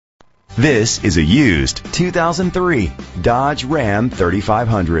This is a used 2003 Dodge Ram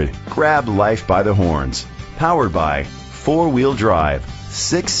 3500. Grab life by the horns. Powered by four-wheel drive,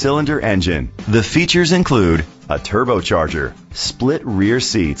 six-cylinder engine. The features include a turbocharger, split rear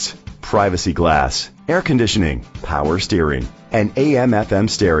seats, privacy glass, air conditioning, power steering, and AM/FM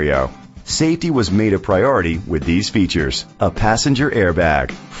stereo. Safety was made a priority with these features: a passenger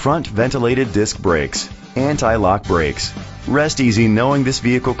airbag, front ventilated disc brakes, anti-lock brakes. Rest easy knowing this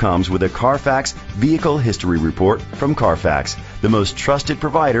vehicle comes with a Carfax Vehicle History Report from Carfax, the most trusted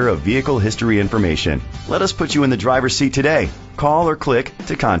provider of vehicle history information. Let us put you in the driver's seat today. Call or click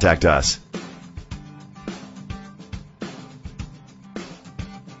to contact us.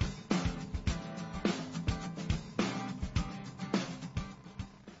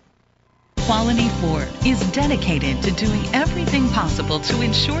 Quality Ford is dedicated to doing everything possible to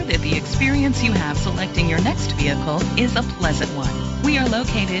ensure that the experience you have selecting your next vehicle is a pleasant one. We are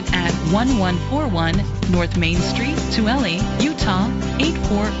located at 1141 North Main Street, Tooele, Utah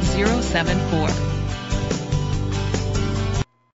 84074.